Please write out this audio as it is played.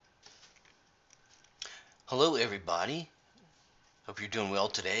Hello, everybody. Hope you're doing well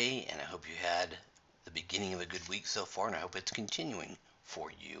today, and I hope you had the beginning of a good week so far, and I hope it's continuing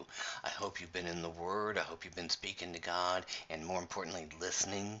for you. I hope you've been in the Word. I hope you've been speaking to God, and more importantly,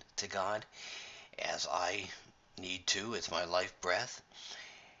 listening to God as I need to. It's my life breath.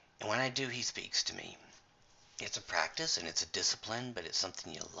 And when I do, He speaks to me. It's a practice and it's a discipline, but it's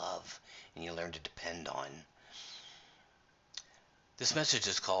something you love and you learn to depend on. This message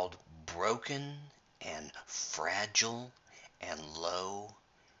is called Broken and Fragile and Low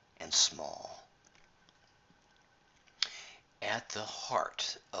and Small. At the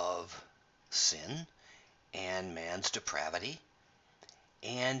heart of sin and man's depravity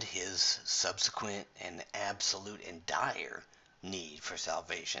and his subsequent and absolute and dire need for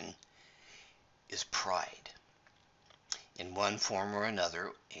salvation is pride in one form or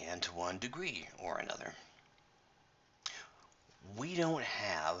another and to one degree or another. We don't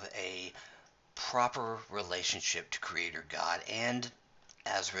have a proper relationship to Creator God, and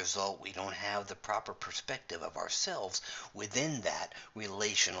as a result, we don't have the proper perspective of ourselves within that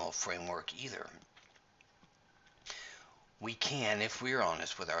relational framework either. We can, if we're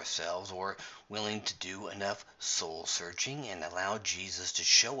honest with ourselves or willing to do enough soul searching and allow Jesus to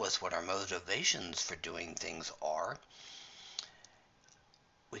show us what our motivations for doing things are,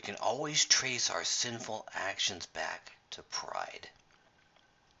 we can always trace our sinful actions back to pride.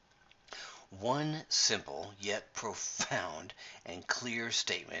 One simple yet profound and clear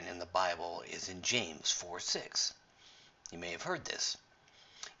statement in the Bible is in James 4:6. You may have heard this.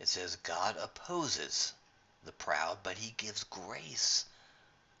 It says, God opposes the proud, but he gives grace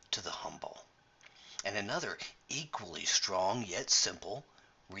to the humble. And another equally strong yet simple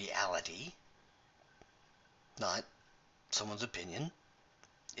reality, not someone's opinion,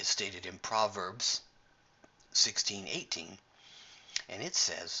 is stated in Proverbs 16:18. And it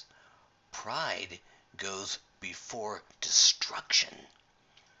says, pride goes before destruction,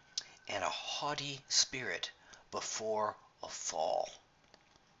 and a haughty spirit before a fall.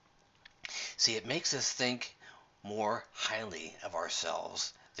 See, it makes us think more highly of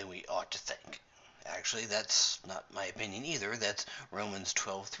ourselves than we ought to think. Actually, that's not my opinion either. That's Romans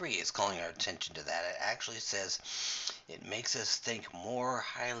 12:3. It's calling our attention to that. It actually says it makes us think more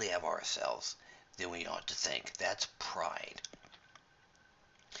highly of ourselves than we ought to think. That's pride.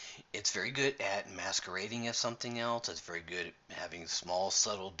 It's very good at masquerading as something else. It's very good at having small,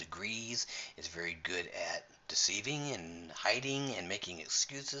 subtle degrees. It's very good at deceiving and hiding and making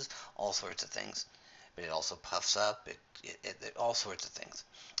excuses, all sorts of things. But it also puffs up, all sorts of things.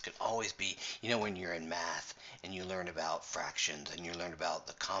 It could always be, when you're in math and you learn about fractions and you learn about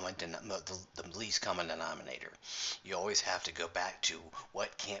the least common denominator, you always have to go back to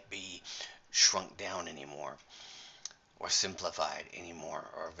what can't be shrunk down anymore, or simplified anymore,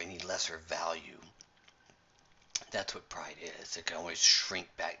 or of any lesser value. That's what pride is. It can always shrink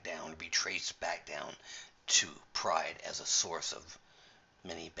back down, be traced back down to pride as a source of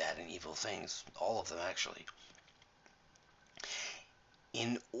many bad and evil things. All of them, actually.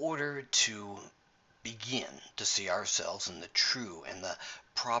 In order to begin to see ourselves in the true and the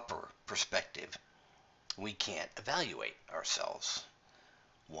proper perspective, we can't evaluate ourselves.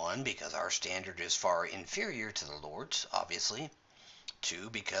 One, because our standard is far inferior to the Lord's, obviously. Two,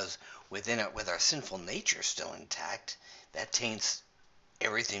 because within it, with our sinful nature still intact, that taints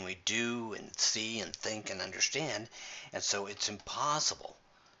everything we do and see and think and understand, and so it's impossible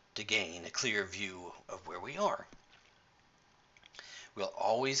to gain a clear view of where we are. We'll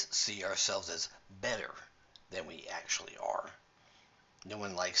always see ourselves as better than we actually are. No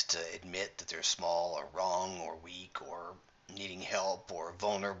one likes to admit that they're small or wrong or weak or needing help or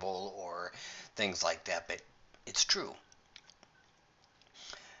vulnerable or things like that, but it's true.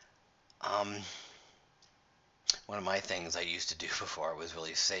 One of my things I used to do before I was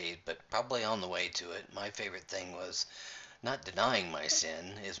really saved, but probably on the way to it, my favorite thing was not denying my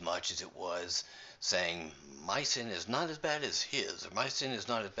sin as much as it was saying my sin is not as bad as his, or my sin is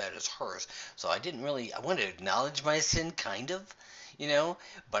not as bad as hers. So I wanted to acknowledge my sin kind of,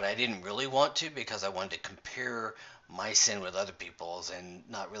 but I didn't really want to, because I wanted to compare my sin with other people's and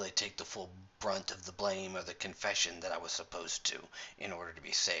not really take the full brunt of the blame or the confession that I was supposed to in order to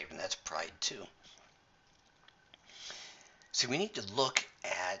be saved. And that's pride too. See, we need to look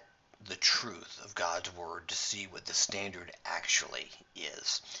at the truth of God's Word to see what the standard actually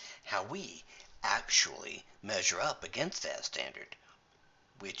is, how we actually measure up against that standard,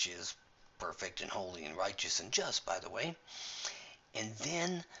 which is perfect and holy and righteous and just, by the way, and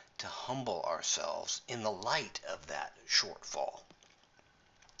then to humble ourselves in the light of that shortfall.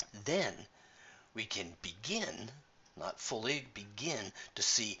 Then we can begin, not fully begin, to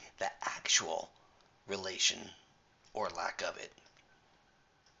see the actual relation or lack of it.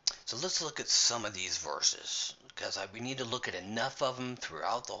 So let's look at some of these verses, because we need to look at enough of them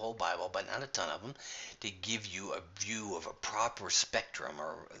throughout the whole Bible, but not a ton of them, to give you a view of a proper spectrum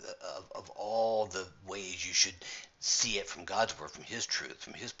of all the ways you should see it from God's Word, from His truth,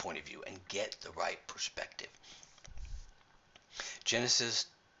 from His point of view, and get the right perspective. Genesis,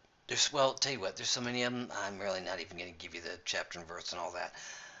 well, tell you what, there's so many of them, I'm really not even going to give you the chapter and verse and all that.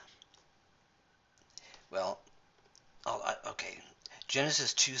 Well, okay.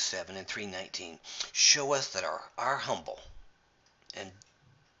 Genesis 2:7 and 3:19 show us that our humble and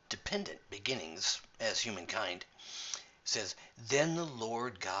dependent beginnings as humankind says, then the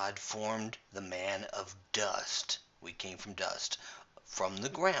Lord God formed the man of dust. We came from dust, from the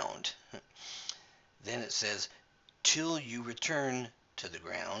ground. Then it says, till you return to the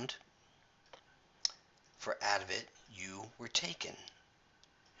ground, for out of it you were taken.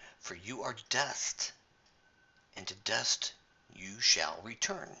 For you are dust, and to dust you shall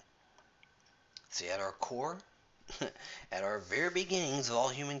return. See, at our core, at our very beginnings of all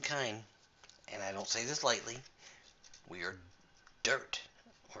humankind, and I don't say this lightly, we are dirt.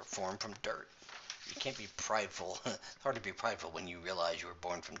 We're formed from dirt. You can't be prideful. It's hard to be prideful when you realize you were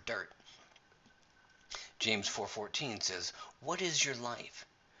born from dirt. James 4:14 says, what is your life?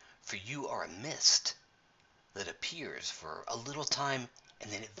 For you are a mist that appears for a little time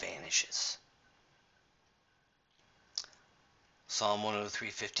and then it vanishes. Psalm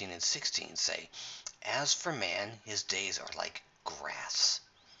 103:15 and 16 say, as for man, his days are like grass.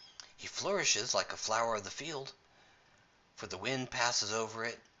 He flourishes like a flower of the field, for the wind passes over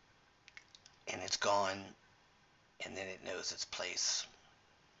it, and it's gone, and then it knows its place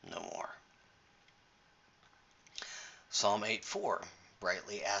no more. Psalm 8:4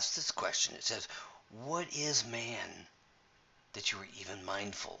 brightly asks this question. It says, what is man that you are even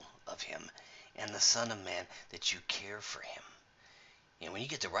mindful of him, and the Son of Man that you care for him? And when you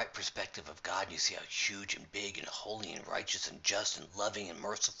get the right perspective of God, you see how huge and big and holy and righteous and just and loving and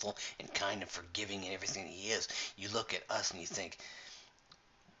merciful and kind and forgiving and everything He is. You look at us and you think,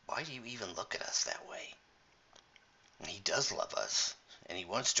 why do you even look at us that way? And He does love us, and He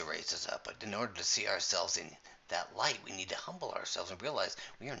wants to raise us up. But in order to see ourselves in that light, we need to humble ourselves and realize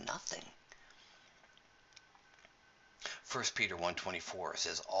we are nothing. 1 Peter 1:24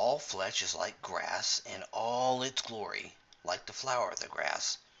 says, all flesh is like grass, and all its glory like the flower of the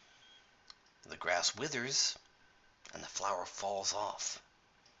grass. The grass withers, and the flower falls off.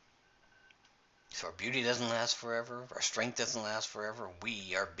 So our beauty doesn't last forever. Our strength doesn't last forever.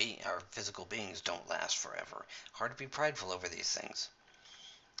 Our physical beings don't last forever. Hard to be prideful over these things.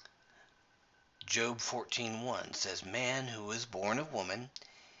 Job 14:1 says, man who is born of woman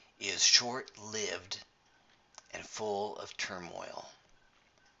is short-lived and full of turmoil.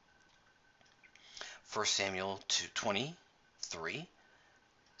 1 Samuel 2:23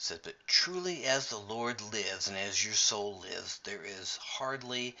 says, but truly as the Lord lives and as your soul lives, there is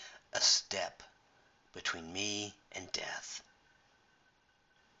hardly a step between me and death.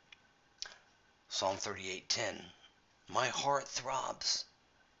 Psalm 38:10, my heart throbs,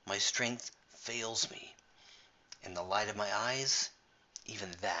 my strength fails me, and the light of my eyes, even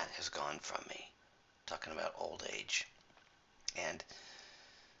that has gone from me. Talking about old age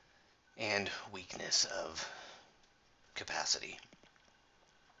and weakness of capacity.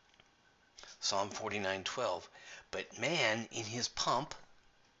 Psalm 49:12, but man in his pomp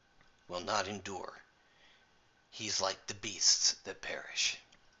will not endure. He's like the beasts that perish.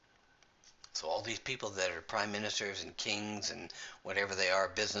 So all these people that are prime ministers and kings and whatever they are,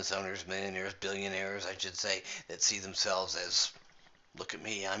 business owners, millionaires, billionaires, I should say, that see themselves as, look at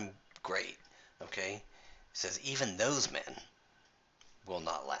me, I'm great, okay? It says even those men will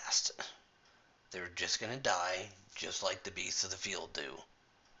not last. They're just going to die just like the beasts of the field do.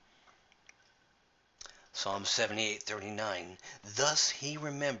 Psalm 78:39, thus he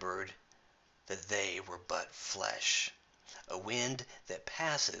remembered that they were but flesh, a wind that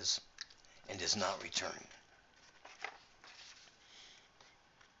passes and does not return.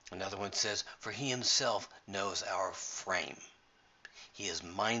 Another one says, for he himself knows our frame. He is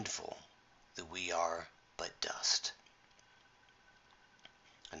mindful that we are but dust.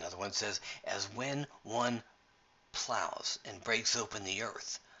 Another one says, as when one plows and breaks open the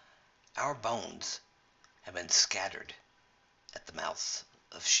earth, our bones have been scattered at the mouth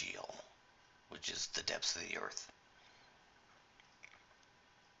of Sheol, which is the depths of the earth.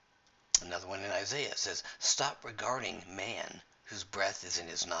 Another one in Isaiah says, stop regarding man whose breath is in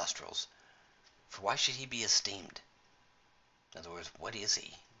his nostrils, for why should he be esteemed? In other words, what is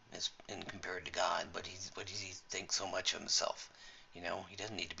he in compared to God? What does he think so much of himself? You know, he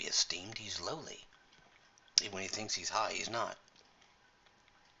doesn't need to be esteemed. He's lowly. Even when he thinks he's high, he's not.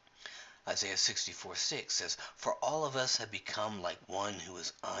 Isaiah 64:6 says, "For all of us have become like one who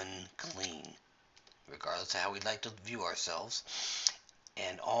is unclean," regardless of how we'd like to view ourselves,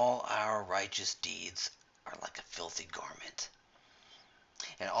 "and all our righteous deeds are like a filthy garment.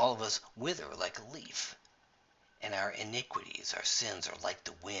 And all of us wither like a leaf, and our iniquities, our sins, are like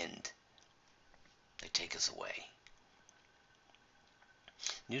the wind. They take us away."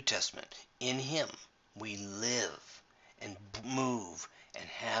 New Testament, in him we live and move and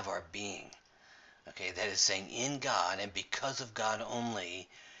have our being. Okay, that is saying in God and because of God only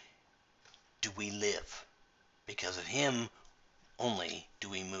do we live. Because of him only do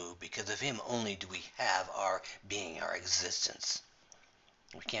we move. Because of him only do we have our being, our existence.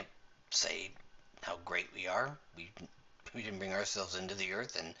 We can't say how great we are. We didn't bring ourselves into the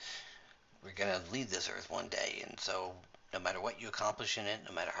earth, and we're going to leave this earth one day. And so no matter what you accomplish in it,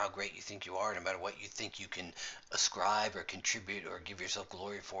 no matter how great you think you are, no matter what you think you can ascribe or contribute or give yourself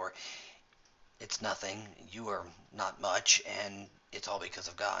glory for, it's nothing. You are not much, and it's all because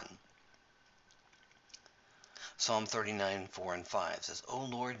of God. Psalm 39:4-5 says, "O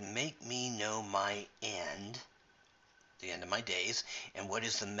Lord, make me know my end," the end of my days, "and what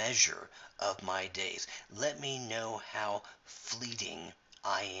is the measure of my days. Let me know how fleeting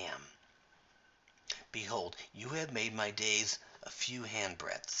I am. Behold, you have made my days a few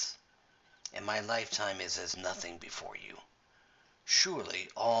handbreadths, and my lifetime is as nothing before you. Surely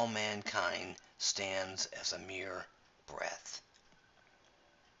all mankind stands as a mere breath."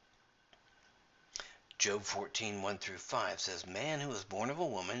 Job 14:1-5 says, "Man who is born of a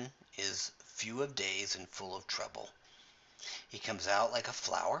woman is few of days and full of trouble. He comes out like a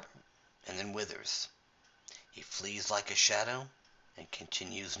flower and then withers. He flees like a shadow and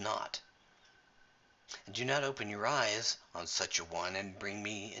continues not. And do not open your eyes on such a one and bring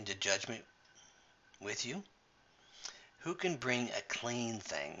me into judgment with you. Who can bring a clean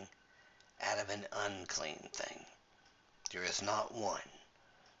thing out of an unclean thing? There is not one.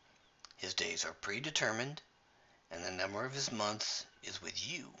 His days are predetermined, and the number of his months is with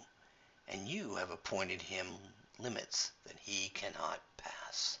you, and you have appointed him limits that he cannot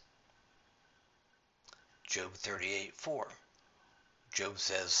pass." Job 38:4. Job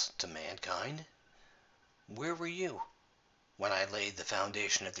says to mankind, "Where were you when I laid the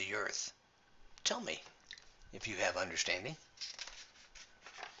foundation of the earth? Tell me, if you have understanding."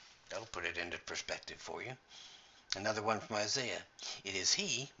 That'll put it into perspective for you. Another one from Isaiah. "It is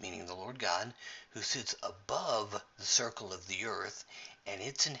he," meaning the Lord God, "who sits above the circle of the earth, and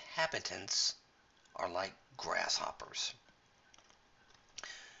its inhabitants are like grasshoppers.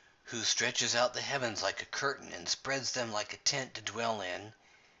 Who stretches out the heavens like a curtain and spreads them like a tent to dwell in,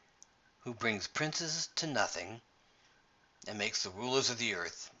 who brings princes to nothing and makes the rulers of the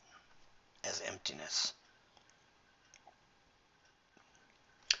earth as emptiness."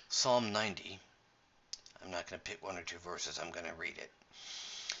 Psalm 90. I'm not going to pick one or two verses. I'm going to read it.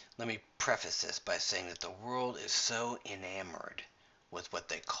 Let me preface this by saying that the world is so enamored with what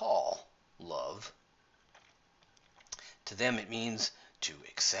they call love. To them it means to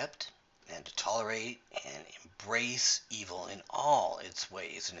accept and to tolerate and embrace evil in all its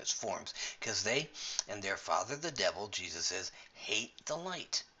ways and its forms, because they and their father the devil, Jesus says, hate the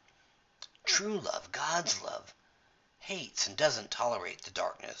light. True love, God's love, hates and doesn't tolerate the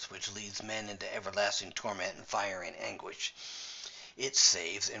darkness, which leads men into everlasting torment and fire and anguish. It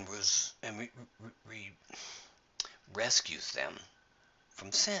saves and rescues them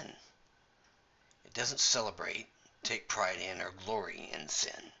from sin. It doesn't celebrate, take pride in, or glory in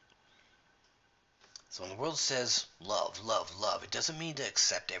sin. So when the world says love, love, love, it doesn't mean to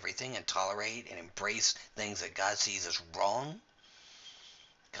accept everything and tolerate and embrace things that God sees as wrong.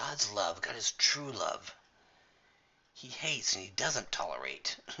 God's love, God is true love. He hates and he doesn't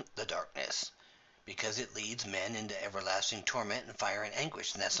tolerate the darkness because it leads men into everlasting torment and fire and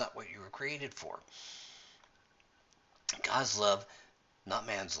anguish, and that's not what you were created for. God's love, not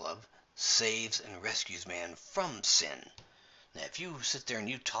man's love, saves and rescues man from sin. Now, if you sit there and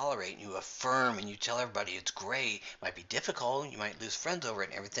you tolerate and you affirm and you tell everybody it's great, it might be difficult, you might lose friends over it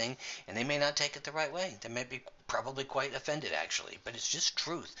and everything, and they may not take it the right way. They may be probably quite offended, actually. But it's just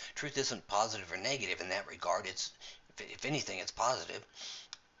truth. Truth isn't positive or negative in that regard. It's, if anything, it's positive.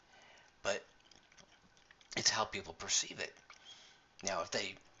 But it's how people perceive it. Now, if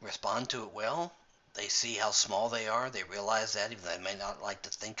they respond to it well, they see how small they are, they realize that, even though they may not like to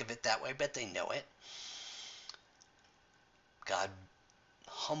think of it that way, but they know it. God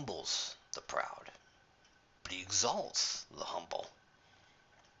humbles the proud, but he exalts the humble.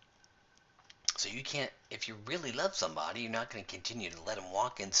 So you can't, if you really love somebody, you're not going to continue to let them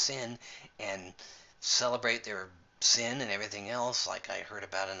walk in sin and celebrate their sin and everything else. Like I heard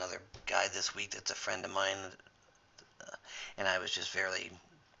about another guy this week that's a friend of mine, and I was just very,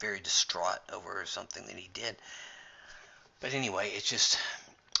 very distraught over something that he did. But anyway, it's just,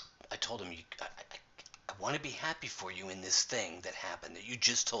 I told him, I want to be happy for you in this thing that happened that you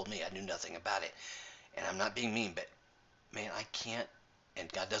just told me. I knew nothing about it. And I'm not being mean, but man, I can't,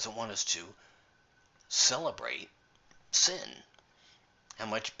 and God doesn't want us to celebrate sin. How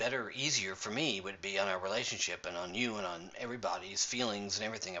much better, easier for me would it be on our relationship and on you and on everybody's feelings and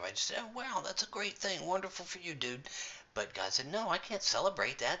everything if I just said, oh, wow, that's a great thing. Wonderful for you, dude. But God said, no, I can't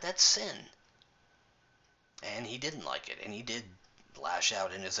celebrate that. That's sin. And he didn't like it. And he did lash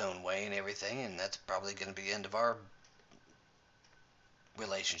out in his own way and everything. And that's probably going to be the end of our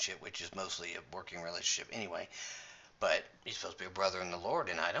relationship, which is mostly a working relationship anyway. But he's supposed to be a brother in the Lord,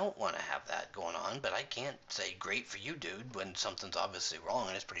 and I don't want to have that going on. But I can't say great for you, dude, when something's obviously wrong,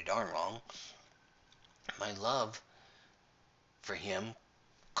 and it's pretty darn wrong. My love for him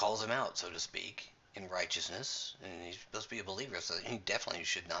calls him out, so to speak, in righteousness, and he's supposed to be a believer, so he definitely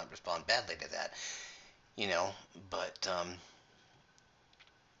should not respond badly to that, you know. But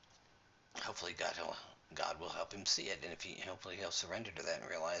hopefully God will help him see it, and if hopefully he'll surrender to that and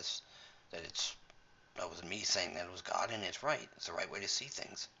realize that that wasn't me saying that, it was God, and it's right. It's the right way to see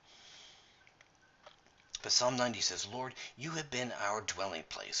things. But Psalm 90 says, Lord, you have been our dwelling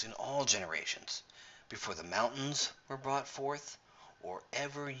place in all generations. Before the mountains were brought forth, or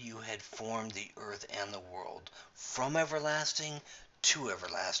ever you had formed the earth and the world, from everlasting to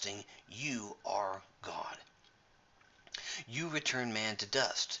everlasting, you are God. You return man to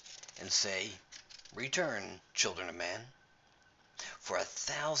dust, and say, return, children of man. For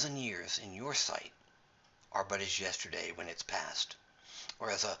 1,000 years in your sight are but as yesterday when it's past, or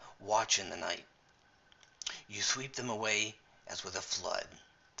as a watch in the night. You sweep them away as with a flood.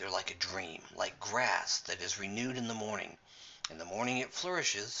 They're like a dream, like grass that is renewed in the morning. In the morning it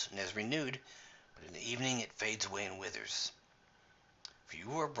flourishes and is renewed, but in the evening it fades away and withers. For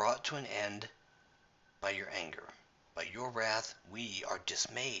you are brought to an end by your anger. By your wrath we are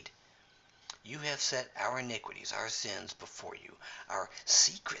dismayed. You have set our iniquities, our sins before you, our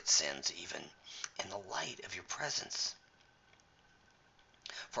secret sins even, in the light of your presence.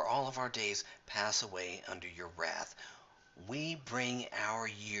 For all of our days pass away under your wrath. We bring our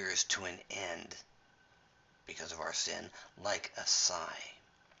years to an end because of our sin, like a sigh.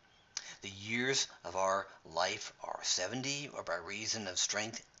 The years of our life are 70, or by reason of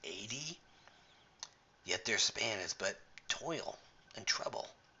strength 80. Yet their span is but toil and trouble.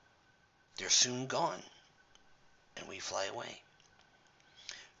 They're soon gone, and we fly away.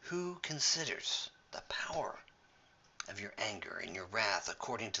 Who considers the power of your anger and your wrath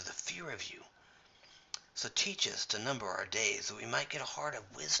according to the fear of you? So teach us to number our days, that we might get a heart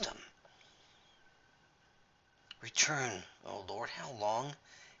of wisdom. Return, O Lord, how long?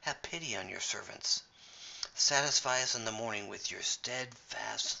 Have pity on your servants. Satisfy us in the morning with your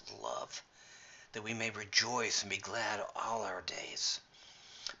steadfast love, that we may rejoice and be glad all our days.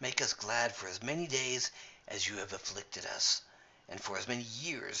 Make us glad for as many days as you have afflicted us, and for as many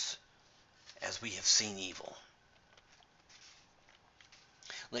years as we have seen evil.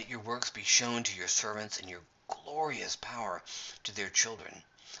 Let your works be shown to your servants, and your glorious power to their children.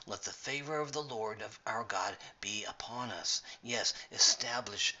 Let the favor of the Lord of our God be upon us. Yes,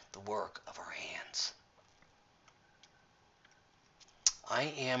 establish the work of our hands.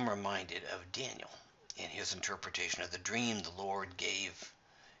 I am reminded of Daniel in his interpretation of the dream the Lord gave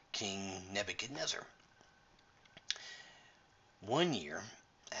King Nebuchadnezzar. 1 year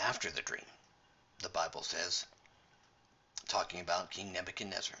after the dream, the Bible says, talking about King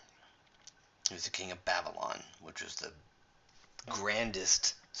Nebuchadnezzar, he was the king of Babylon, which was the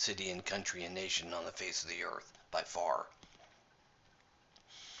grandest city and country and nation on the face of the earth by far.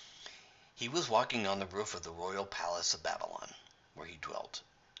 He was walking on the roof of the royal palace of Babylon, where he dwelt.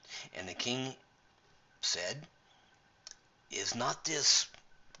 And the king said, is not this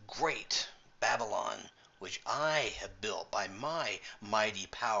great Babylon, which I have built by my mighty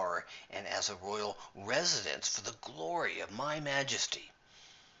power and as a royal residence for the glory of my majesty?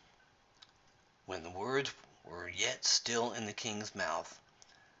 When the words were yet still in the king's mouth,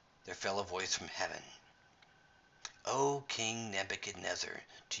 there fell a voice from heaven. O King Nebuchadnezzar,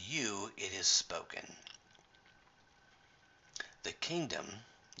 to you it is spoken. The kingdom,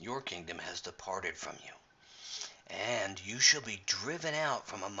 your kingdom, has departed from you, and you shall be driven out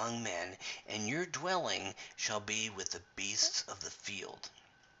from among men, and your dwelling shall be with the beasts of the field.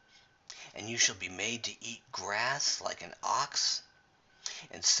 And you shall be made to eat grass like an ox,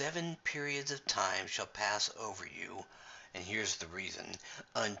 and 7 periods of time shall pass over you, And here's the reason.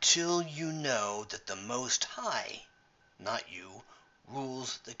 Until you know that the Most High, not you,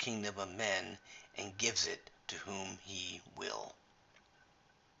 rules the kingdom of men and gives it to whom he will.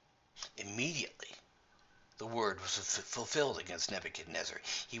 Immediately, the word was fulfilled against Nebuchadnezzar.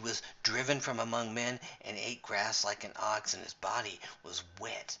 He was driven from among men and ate grass like an ox, and his body was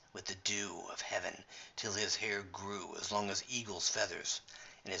wet with the dew of heaven, till his hair grew as long as eagle's feathers,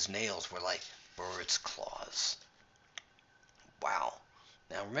 and his nails were like birds' claws. Wow.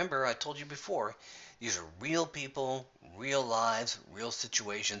 Now remember, I told you before, these are real people, real lives, real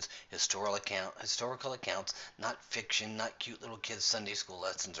situations, historical accounts, not fiction, not cute little kids' Sunday school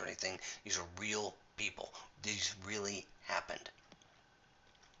lessons or anything. These are real people. These really happened.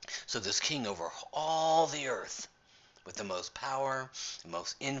 So this king over all the earth, with the most power, the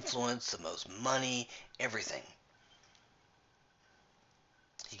most influence, the most money, everything,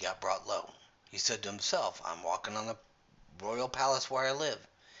 he got brought low. He said to himself, I'm walking on the royal palace where I live.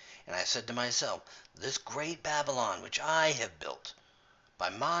 And I said to myself, this great Babylon which I have built by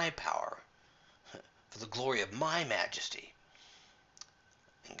my power, for the glory of my majesty.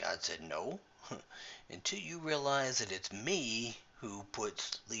 And God said, no, until you realize that it's me who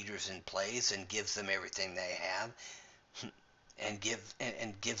puts leaders in place and gives them everything they have, and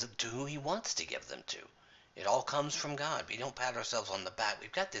gives them to who he wants to give them to. It all comes from God. We don't pat ourselves on the back.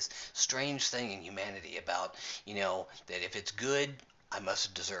 We've got this strange thing in humanity about, that if it's good, I must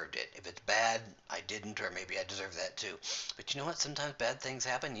have deserved it. If it's bad, I didn't, or maybe I deserve that too. But you know what? Sometimes bad things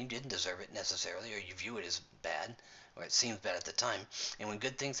happen. You didn't deserve it necessarily, or you view it as bad, or it seems bad at the time. And when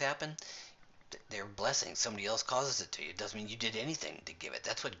good things happen, they're blessings. Somebody else causes it to you. It doesn't mean you did anything to give it.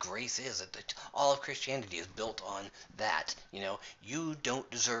 That's what grace is. All of Christianity is built on that. You don't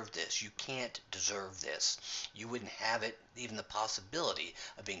deserve this. You can't deserve this. You wouldn't have it, even the possibility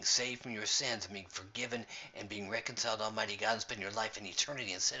of being saved from your sins and being forgiven and being reconciled to Almighty God and spend your life in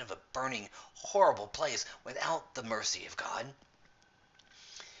eternity instead of a burning, horrible place without the mercy of God.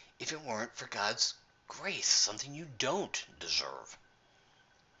 If it weren't for God's grace, something you don't deserve.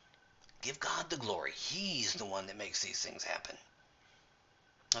 Give God the glory. He's the one that makes these things happen.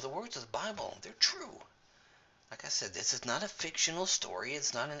 Now, the words of the Bible, they're true. Like I said, this is not a fictional story.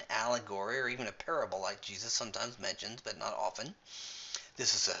 It's not an allegory or even a parable like Jesus sometimes mentions, but not often.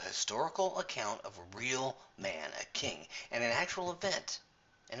 This is a historical account of a real man, a king, and an actual event,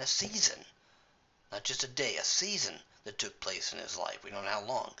 and a season. Not just a day, a season that took place in his life. We don't know how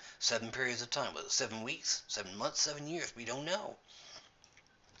long. 7 periods of time. Was it 7 weeks, 7 months, 7 years? We don't know.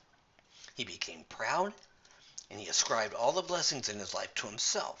 He became proud, and he ascribed all the blessings in his life to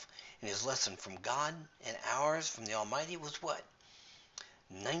himself. And his lesson from God and ours from the Almighty was what?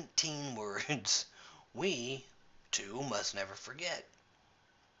 19 words we, too, must never forget.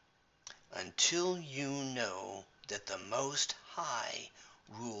 Until you know that the Most High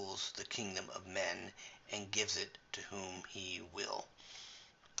rules the kingdom of men and gives it to whom he will.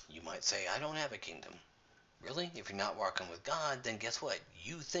 You might say, I don't have a kingdom. Really? If you're not walking with God, then guess what?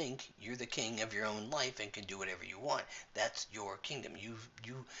 You think you're the king of your own life and can do whatever you want. That's your kingdom. You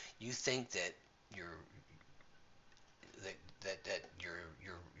think that your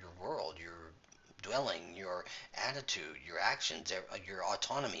your world, your dwelling, your attitude, your actions, your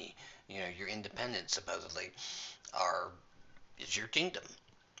autonomy, your independence supposedly is your kingdom.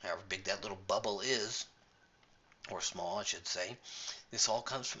 However big that little bubble is, or small, I should say. This all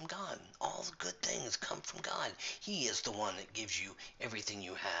comes from God. All the good things come from God. He is the one that gives you everything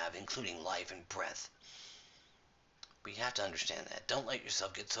you have, including life and breath. But you have to understand that. Don't let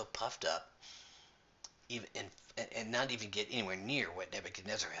yourself get so puffed up even and not even get anywhere near what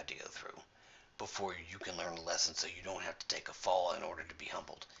Nebuchadnezzar had to go through before you can learn a lesson, so you don't have to take a fall in order to be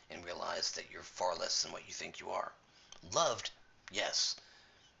humbled and realize that you're far less than what you think you are. Loved, yes,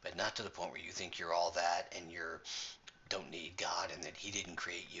 but not to the point where you think you're all that and you're don't need God and that he didn't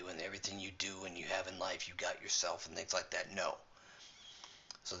create you and everything you do and you have in life you got yourself and things like that. No.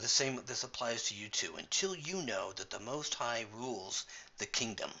 So this applies to you too. Until you know that the Most High rules the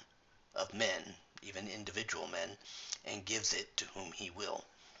kingdom of men, even individual men, and gives it to whom he will.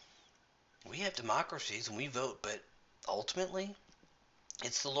 We have democracies and we vote, but ultimately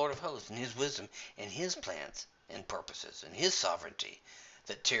it's the Lord of hosts and his wisdom and his plans and purposes and his sovereignty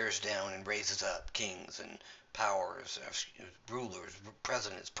that tears down and raises up kings and powers, rulers,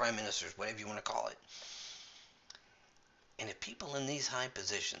 presidents, prime ministers, whatever you want to call it. And if people in these high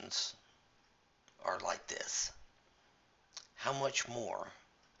positions are like this, how much more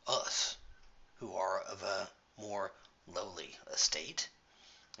us, who are of a more lowly estate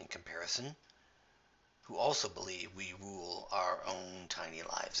in comparison, who also believe we rule our own tiny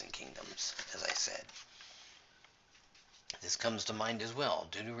lives and kingdoms, as I said. This comes to mind as well.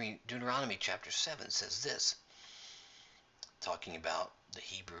 Deuteronomy chapter 7 says this, talking about the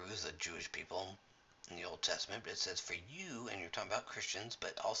Hebrews, the Jewish people in the Old Testament, but it says, for you, and you're talking about Christians,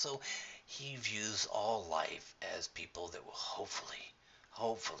 but also he views all life as people that will hopefully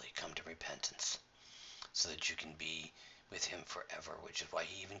come to repentance so that you can be with him forever, which is why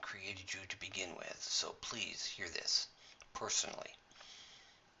he even created you to begin with. So please hear this personally.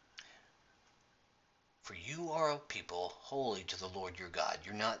 For you are a people holy to the Lord your God.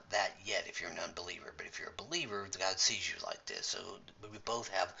 You're not that yet if you're an unbeliever, but if you're a believer, God sees you like this. So we both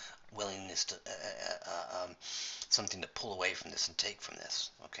have willingness to something to pull away from this and take from this.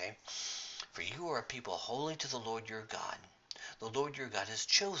 Okay? For you are a people holy to the Lord your God. The Lord your God has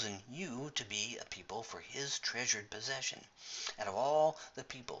chosen you to be a people for his treasured possession out of all the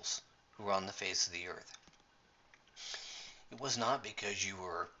peoples who are on the face of the earth. It was not because you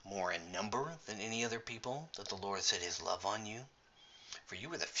were more in number than any other people that the Lord set his love on you, for you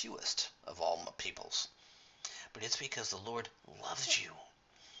were the fewest of all peoples. But it's because the Lord loves you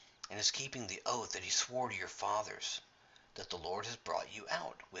and is keeping the oath that he swore to your fathers, that the Lord has brought you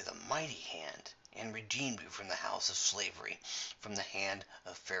out with a mighty hand and redeemed you from the house of slavery, from the hand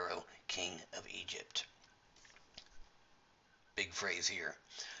of Pharaoh, king of Egypt. Big phrase here.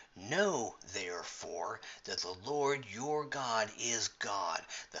 Know, therefore, that the Lord your God is God,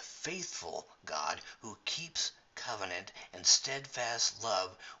 the faithful God who keeps covenant and steadfast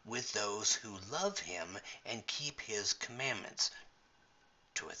love with those who love him and keep his commandments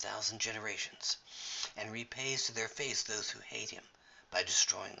to 1,000 generations, and repays to their face those who hate him by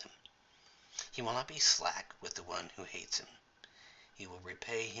destroying them. He will not be slack with the one who hates him. He will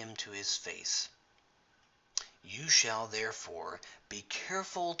repay him to his face. You shall therefore be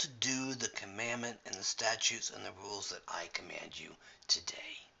careful to do the commandment and the statutes and the rules that I command you today.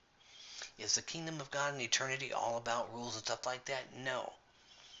 Is the kingdom of God in eternity all about rules and stuff like that? No.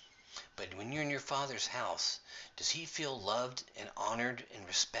 But when you're in your Father's house, does he feel loved and honored and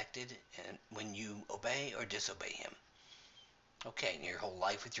respected and when you obey or disobey him? Okay, and your whole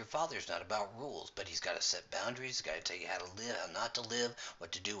life with your father is not about rules, but he's got to set boundaries. He's got to tell you how to live, how not to live,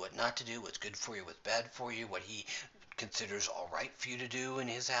 what to do, what not to do, what's good for you, what's bad for you, what he considers all right for you to do in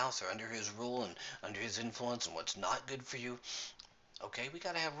his house or under his rule and under his influence, and what's not good for you. Okay, we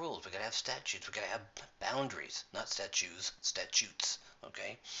got to have rules. We got to have statutes. We got to have boundaries, not statues, statutes.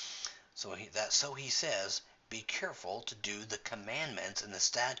 Okay, so he says, be careful to do the commandments and the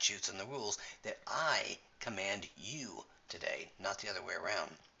statutes and the rules that I command you today, not the other way around.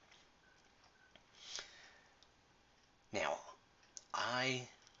 Now, I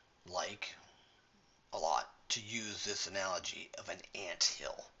like a lot to use this analogy of an ant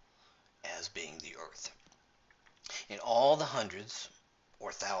hill as being the earth. In all the hundreds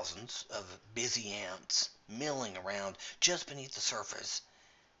or thousands of busy ants milling around just beneath the surface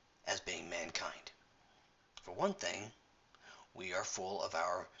as being mankind. For one thing, we are full of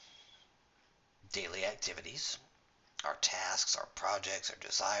our daily activities, our tasks, our projects, our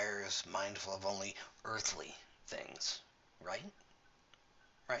desires, mindful of only earthly things. Right?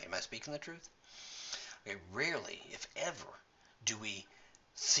 Right. Am I speaking the truth? Okay, rarely, if ever, do we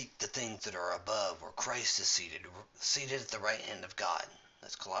seek the things that are above where Christ is seated at the right hand of God.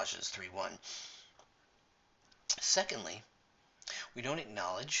 That's Colossians 3:1. Secondly, we don't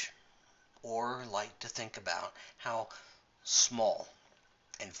acknowledge or like to think about how small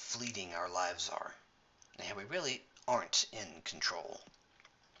and fleeting our lives are, and how we really aren't in control.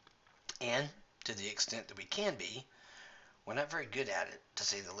 And to the extent that we can be, we're not very good at it, to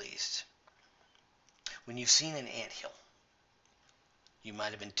say the least. When you've seen an anthill, you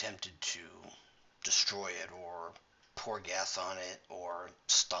might have been tempted to destroy it or pour gas on it or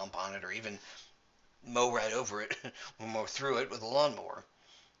stomp on it or even mow right over it or mow through it with a lawnmower.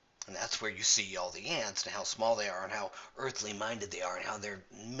 And that's where you see all the ants and how small they are and how earthly minded they are and how they're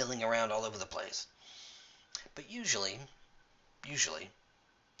milling around all over the place. But usually,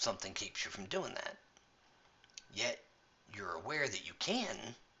 something keeps you from doing that. Yet, you're aware that you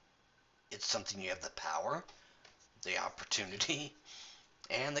can. It's something you have the power, the opportunity,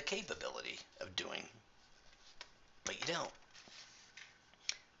 and the capability of doing. But you don't.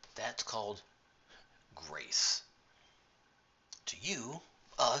 That's called grace. To you,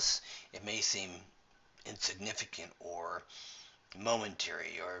 us, it may seem insignificant or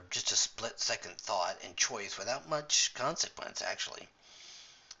momentary or just a split-second thought and choice without much consequence, actually.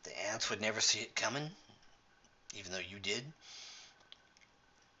 The ants would never see it coming, even though you did.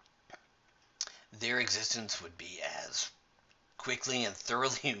 Their existence would be as quickly and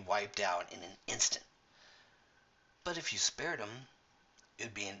thoroughly wiped out in an instant. But if you spared them, it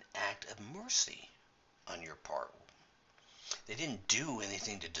would be an act of mercy on your part. They didn't do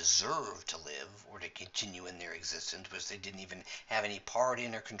anything to deserve to live or to continue in their existence, because they didn't even have any part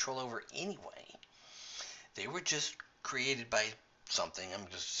in or control over anyway. They were just created by something. I'm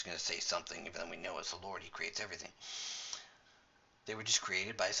just going to say something, even though we know it's the Lord. He creates everything. They were just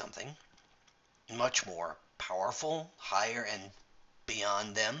created by something much more powerful, higher, and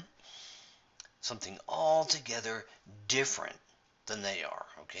beyond them. Something altogether different than they are.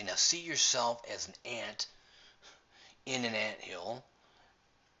 Okay, now see yourself as an ant in an anthill,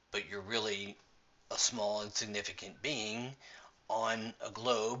 but you're really a small, insignificant being on a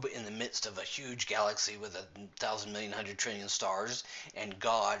globe in the midst of a huge galaxy with 1,000,000,000,100,000,000,000,000 stars, and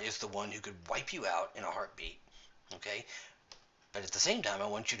God is the one who could wipe you out in a heartbeat. Okay? But at the same time, I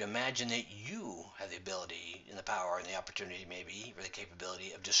want you to imagine that you have the ability and the power and the opportunity, maybe, or the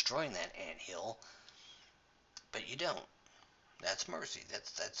capability of destroying that anthill, but you don't. That's mercy.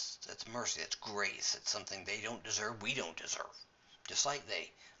 That's mercy. That's grace. It's something they don't deserve, we don't deserve. Just like they.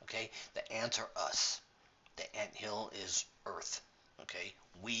 Okay? The ants are us. The anthill is earth. Okay?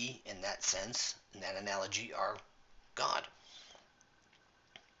 We, in that sense, in that analogy, are God.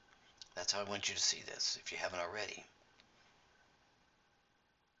 That's how I want you to see this, if you haven't already.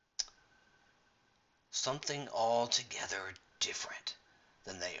 Something altogether different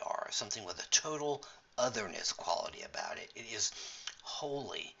than they are. Something with a total otherness quality about it. It is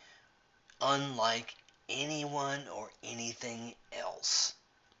wholly unlike anyone or anything else.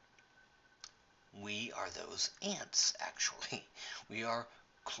 We are those ants, actually. We are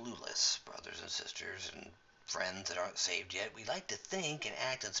clueless brothers and sisters and friends that aren't saved yet. We like to think and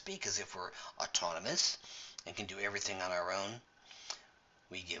act and speak as if we're autonomous and can do everything on our own.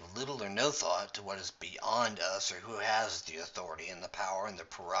 We give little or no thought to what is beyond us or who has the authority and the power and the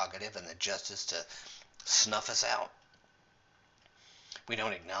prerogative and the justice to snuff us out. We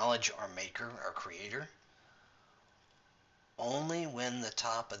don't acknowledge our Maker, our Creator. Only when the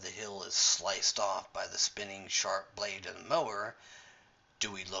top of the hill is sliced off by the spinning sharp blade of the mower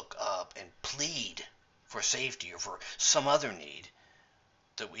do we look up and plead for safety or for some other need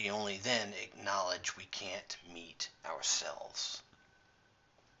that we only then acknowledge we can't meet ourselves.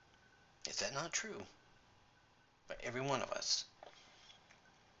 Is that not true? For every one of us.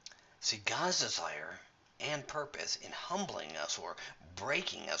 See, God's desire and purpose in humbling us or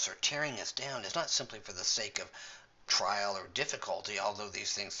breaking us or tearing us down is not simply for the sake of trial or difficulty, although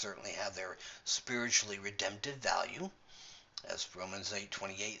these things certainly have their spiritually redemptive value, as Romans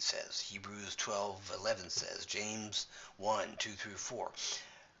 8:28 says, Hebrews 12:11 says, James 1:2-4.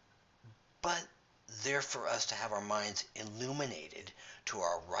 But they're for us to have our minds illuminated to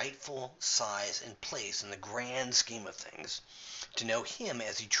our rightful size and place in the grand scheme of things, to know Him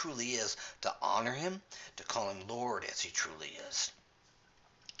as He truly is, to honor Him, to call Him Lord as He truly is.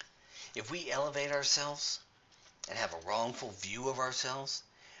 If we elevate ourselves and have a wrongful view of ourselves,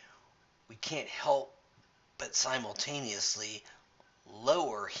 we can't help but simultaneously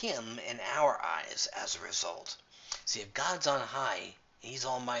lower Him in our eyes as a result. See, if God's on high, He's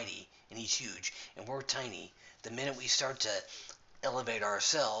almighty, and He's huge, and we're tiny, the minute we start to elevate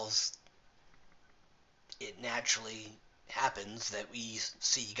ourselves, it naturally happens that we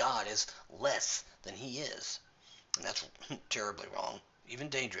see God as less than He is. And that's terribly wrong, even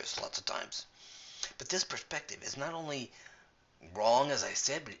dangerous lots of times. But this perspective is not only wrong, as I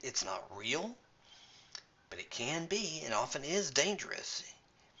said, but it's not real, but it can be and often is dangerous.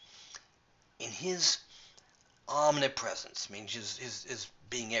 In His omnipresence, means his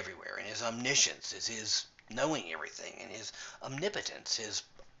being everywhere, and His omniscience is His knowing everything, and His omnipotence, His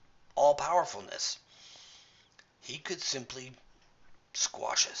all-powerfulness, He could simply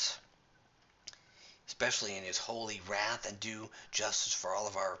squash us, especially in His holy wrath, and do justice for all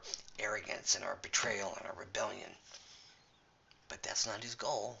of our arrogance and our betrayal and our rebellion. But that's not His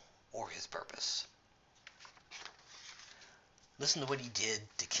goal or His purpose. Listen to what He did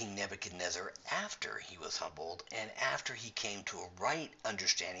to King Nebuchadnezzar after he was humbled and after he came to a right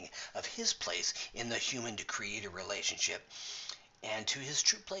understanding of his place in the human to creator relationship and to his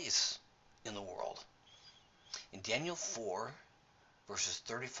true place in the world. In Daniel 4, verses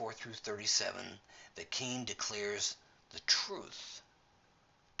 34-37, the king declares the truth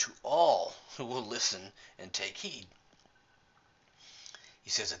to all who will listen and take heed. He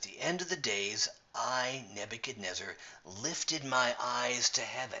says, at the end of the days, I, Nebuchadnezzar, lifted my eyes to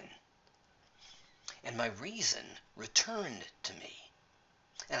heaven, and my reason returned to me.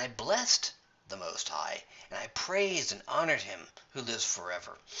 And I blessed the Most High, and I praised and honored Him who lives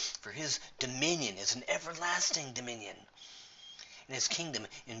forever. For His dominion is an everlasting dominion, and His kingdom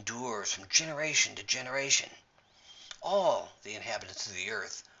endures from generation to generation. All the inhabitants of the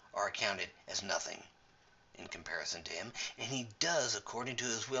earth are accounted as nothing, in comparison to him, and he does according to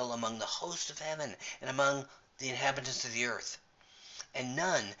his will among the host of heaven and among the inhabitants of the earth. And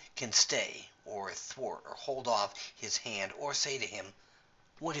none can stay or thwart or hold off his hand or say to him,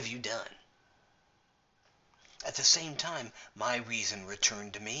 "What have you done?" At the same time, my reason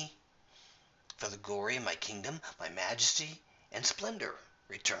returned to me. For the glory of my kingdom, my majesty and splendor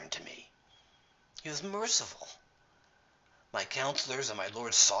returned to me. He was merciful. My counselors and my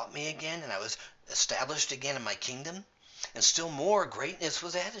lords sought me again, and I was established again in my kingdom, and still more greatness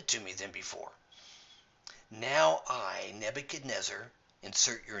was added to me than before. Now I, Nebuchadnezzar,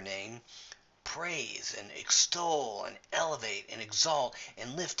 insert your name, praise and extol and elevate and exalt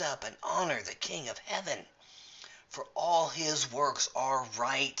and lift up and honor the King of heaven. For all his works are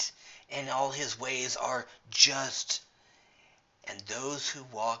right, and all his ways are just. And those who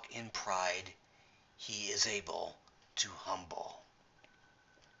walk in pride, he is able to humble.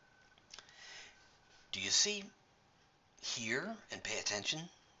 Do you see, hear, and pay attention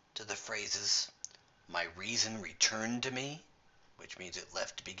to the phrases, my reason returned to me, which means it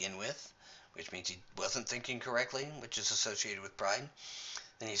left to begin with, which means he wasn't thinking correctly, which is associated with pride.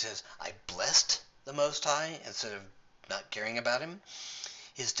 Then he says, I blessed the Most High instead of not caring about him.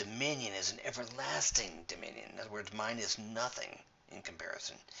 His dominion is an everlasting dominion. In other words, mine is nothing in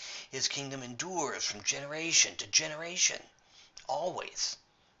comparison. His kingdom endures from generation to generation, always.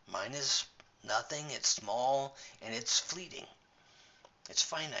 Mine is nothing, it's small, and it's fleeting. It's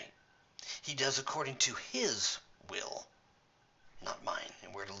finite. He does according to his will, not mine.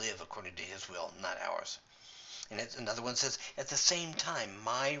 And we're to live according to his will, not ours. And another one says, at the same time,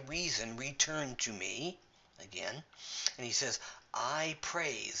 my reason returned to me, again. And he says, I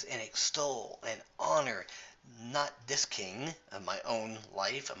praise and extol and honor not this king of my own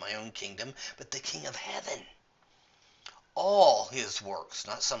life, of my own kingdom, but the King of heaven. All his works,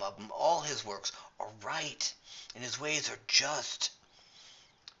 not some of them, all his works are right, and his ways are just.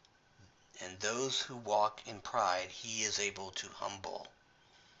 And those who walk in pride, he is able to humble.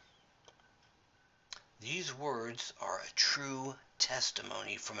 These words are a true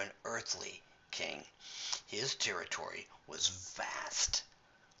testimony from an earthly king. His territory was vast,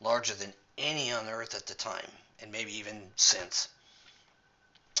 larger than any on earth at the time, and maybe even since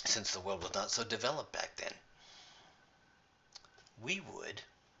the world was not so developed back then. We would,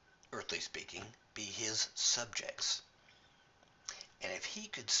 earthly speaking, be his subjects. And if he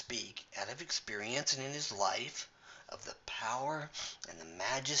could speak out of experience and in his life of the power and the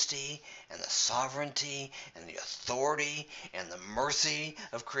majesty and the sovereignty and the authority and the mercy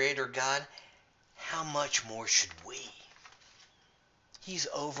of Creator God, how much more should we? He's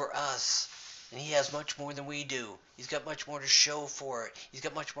over us, and he has much more than we do. He's got much more to show for it. He's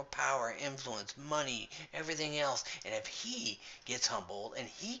got much more power, influence, money, everything else. And if he gets humbled and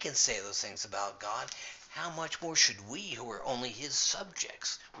he can say those things about God, how much more should we, who are only his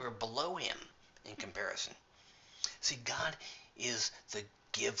subjects, who are below him in comparison? See, God is the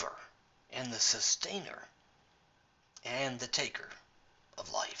giver and the sustainer and the taker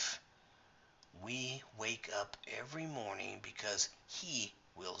of life. We wake up every morning because he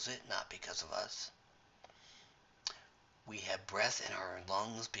wills it, not because of us. We have breath in our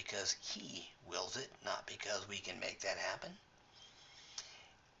lungs because he wills it, not because we can make that happen.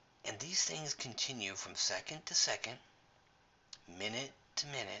 And these things continue from second to second, minute to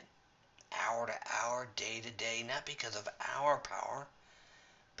minute, hour to hour, day to day, not because of our power,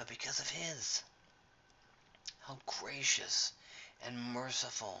 but because of his. How gracious and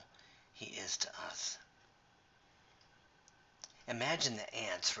merciful he is to us. Imagine the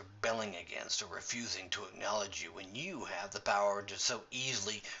ants rebelling against or refusing to acknowledge you when you have the power to so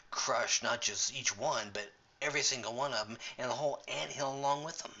easily crush not just each one, but every single one of them and the whole anthill along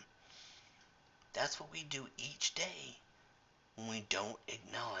with them. That's what we do each day when we don't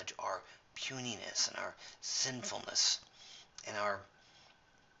acknowledge our puniness and our sinfulness and our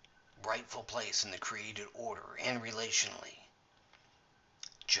rightful place in the created order and relationally.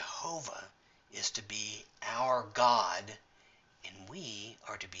 Jehovah is to be our God, and we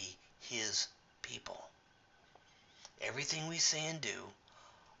are to be his people. Everything we say and do,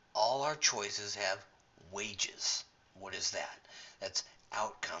 all our choices have wages. What is that? That's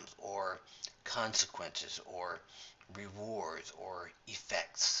outcomes or consequences or rewards or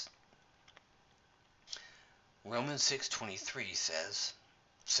effects. Romans 6:23 says,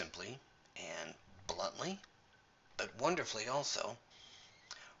 simply and bluntly, but wonderfully also,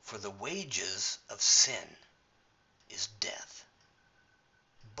 for the wages of sin is death.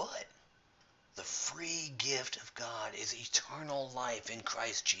 But the free gift of God is eternal life in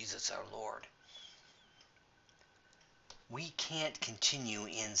Christ Jesus our Lord. We can't continue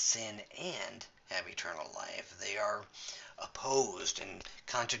in sin and have eternal life. They are opposed and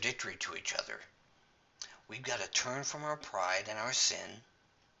contradictory to each other. We've got to turn from our pride and our sin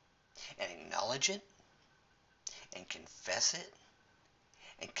and acknowledge it and confess it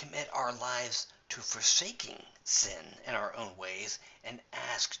and commit our lives to forsaking sin and our own ways and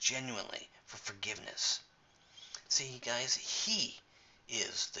ask genuinely for forgiveness. See, guys, he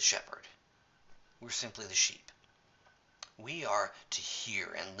is the shepherd. We're simply the sheep. We are to hear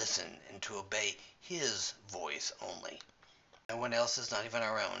and listen and to obey his voice only. No one else is, not even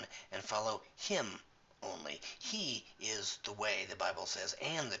our own, and follow him only. He is the way, the Bible says,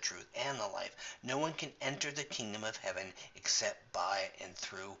 and the truth and the life. No one can enter the kingdom of heaven except by and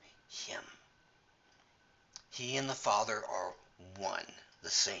through him. He and the Father are one, the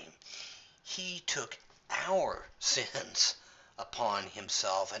same. He took our sins upon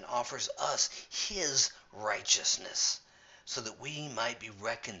himself and offers us his righteousness so that we might be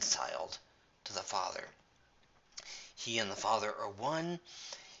reconciled to the Father. He and the Father are one.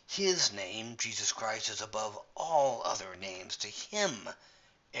 His name, Jesus Christ, is above all other names. To him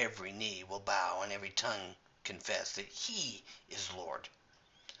every knee will bow and every tongue confess that he is Lord.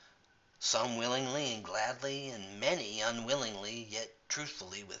 Some willingly and gladly, and many unwillingly, yet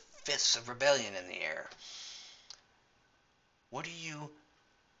truthfully, with fists of rebellion in the air. What are you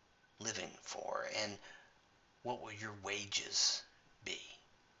living for, and what will your wages be?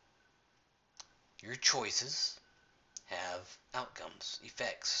 Your choices have outcomes,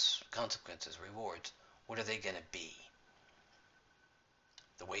 effects, consequences, rewards. What are they going to be?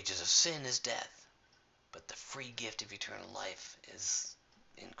 The wages of sin is death, but the free gift of eternal life is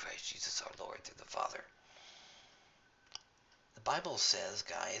in Christ Jesus our Lord through the Father. The Bible says,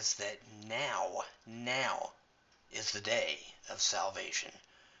 guys, that now is the day of salvation.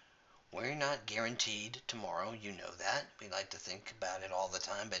 We're not guaranteed tomorrow, you know that. We like to think about it all the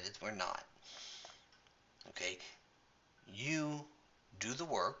time, but we're not. Okay? You do the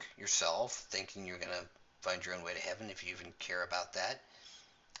work yourself, thinking you're going to find your own way to heaven if you even care about that.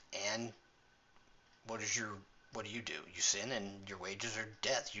 And what do you do? You sin and your wages are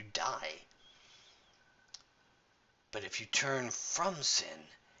death. You die. But if you turn from sin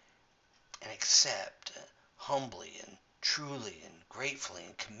and accept humbly and truly and gratefully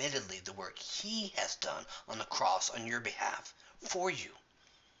and committedly the work he has done on the cross on your behalf for you,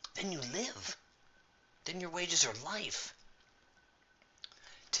 then you live. Then your wages are life.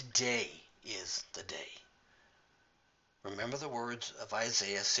 Today is the day. Remember the words of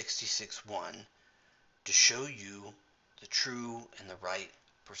Isaiah 66:1 to show you the true and the right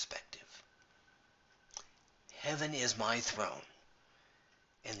perspective. Heaven is my throne,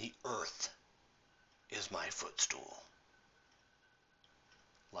 and the earth is my footstool.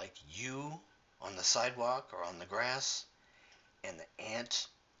 Like you on the sidewalk or on the grass, and the ants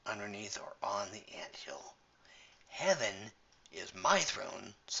underneath or on the anthill. Heaven is my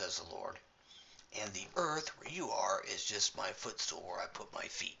throne, says the Lord, and the earth where you are is just my footstool where I put my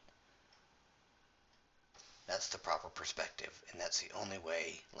feet. That's the proper perspective, and that's the only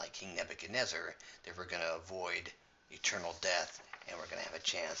way, like King Nebuchadnezzar, that we're going to avoid eternal death and we're going to have a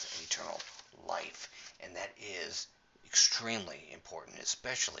chance at eternal life. And that is extremely important,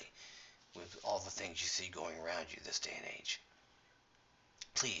 especially with all the things you see going around you this day and age.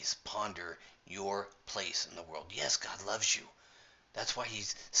 Please ponder your place in the world. Yes, God loves you. That's why he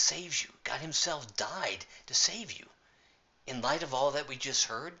saves you. God himself died to save you. In light of all that we just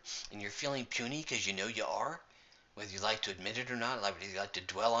heard, and you're feeling puny because you know you are, whether you like to admit it or not, whether you like to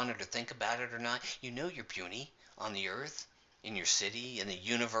dwell on it or think about it or not, you know you're puny on the earth, in your city, in the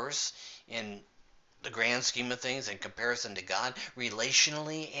universe, in the grand scheme of things, in comparison to God,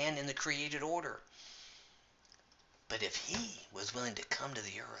 relationally and in the created order. But if he was willing to come to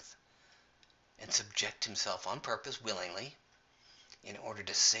the earth and subject himself on purpose willingly in order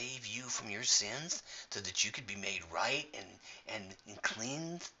to save you from your sins so that you could be made right and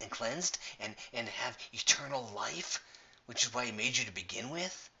cleansed and have eternal life, which is why he made you to begin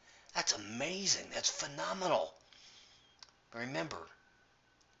with, that's amazing. That's phenomenal. But remember,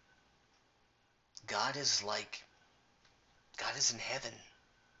 God is in heaven.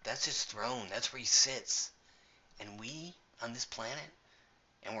 That's his throne. That's where he sits. And we on this planet,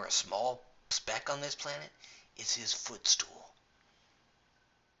 and we're a small speck on this planet, it's his footstool.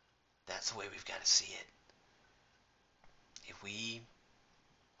 That's the way we've got to see it. If we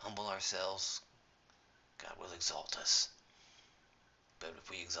humble ourselves, God will exalt us. But if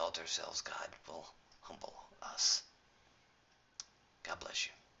we exalt ourselves, God will humble us. God bless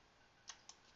you.